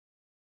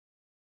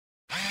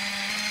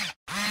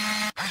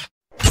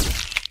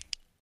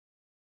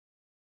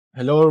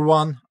Hello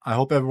everyone, I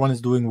hope everyone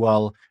is doing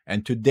well,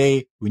 and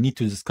today we need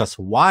to discuss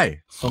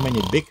why so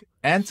many big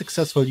and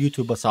successful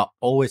YouTubers are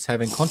always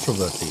having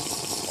controversy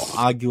or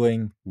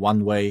arguing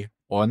one way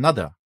or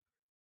another.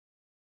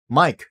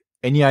 Mike,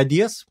 any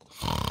ideas?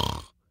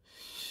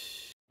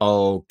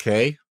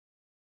 Okay.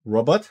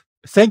 Robert?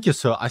 Thank you,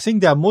 sir. I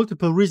think there are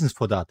multiple reasons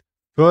for that.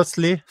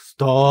 Firstly,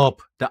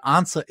 stop. The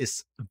answer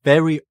is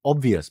very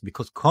obvious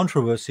because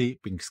controversy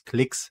brings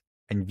clicks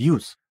and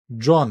views.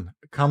 John,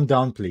 calm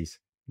down, please.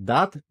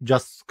 That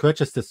just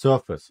scratches the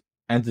surface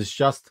and is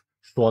just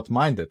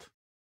short-minded.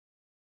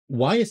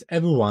 Why is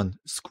everyone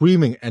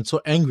screaming and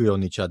so angry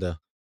on each other?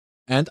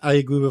 And I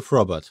agree with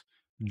Robert.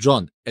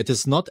 John, it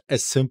is not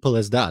as simple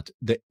as that.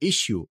 The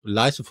issue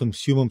lies within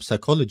human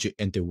psychology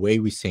and the way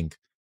we think.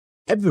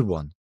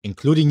 Everyone,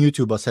 including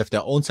YouTubers, have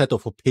their own set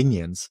of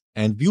opinions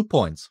and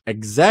viewpoints.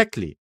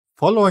 Exactly.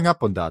 Following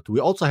up on that, we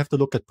also have to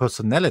look at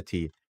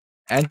personality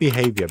and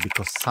behavior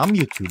because some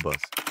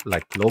YouTubers,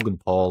 like Logan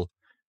Paul,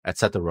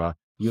 etc.,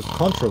 use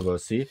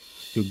controversy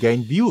to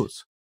gain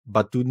views,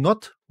 but do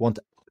not want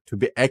to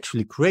be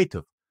actually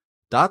creative.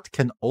 That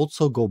can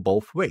also go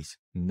both ways,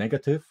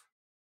 negative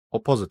or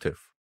positive.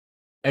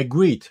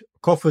 Agreed,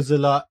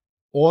 coffeezilla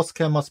or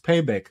Scammer's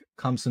Payback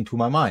comes into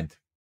my mind.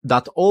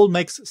 That all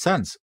makes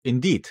sense,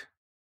 indeed.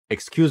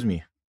 Excuse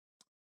me.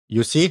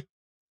 You see?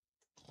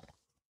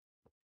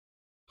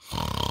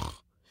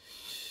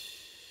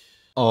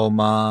 Oh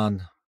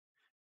man.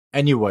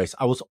 Anyways,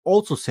 I was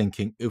also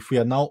thinking if we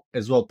are now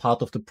as well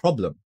part of the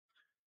problem.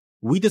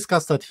 We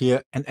discussed that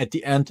here, and at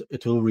the end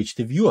it will reach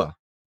the viewer.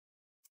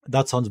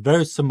 That sounds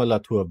very similar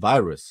to a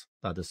virus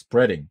that is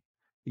spreading.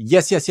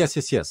 Yes.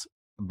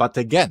 But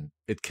again,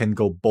 it can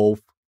go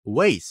both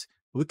ways.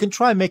 We can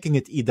try making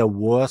it either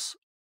worse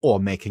or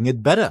making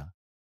it better.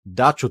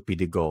 That should be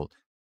the goal.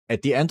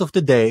 At the end of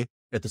the day,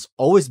 it is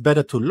always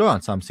better to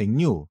learn something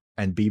new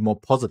and be more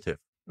positive.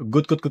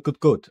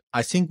 Good.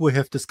 I think we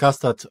have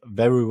discussed that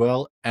very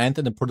well and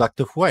in a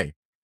productive way.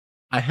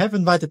 I have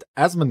invited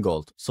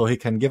Asmongold so he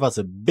can give us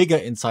a bigger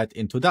insight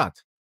into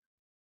that.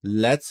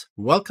 Let's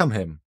welcome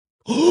him.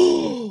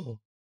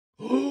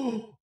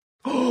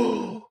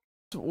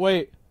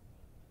 Wait.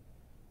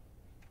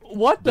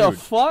 What the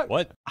fuck?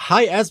 What?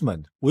 Hi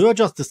Asmund, we were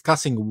just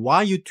discussing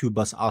why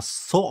YouTubers are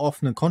so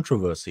often in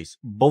controversies,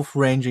 both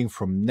ranging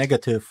from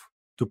negative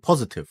to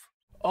positive.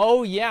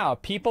 Oh yeah,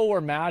 people were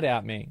mad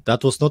at me.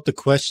 That was not the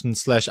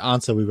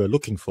question/answer we were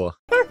looking for.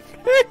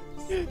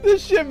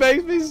 This shit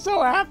makes me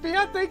so happy.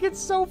 I think it's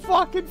so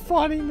fucking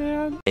funny,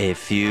 man. A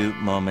few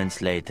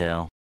moments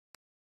later.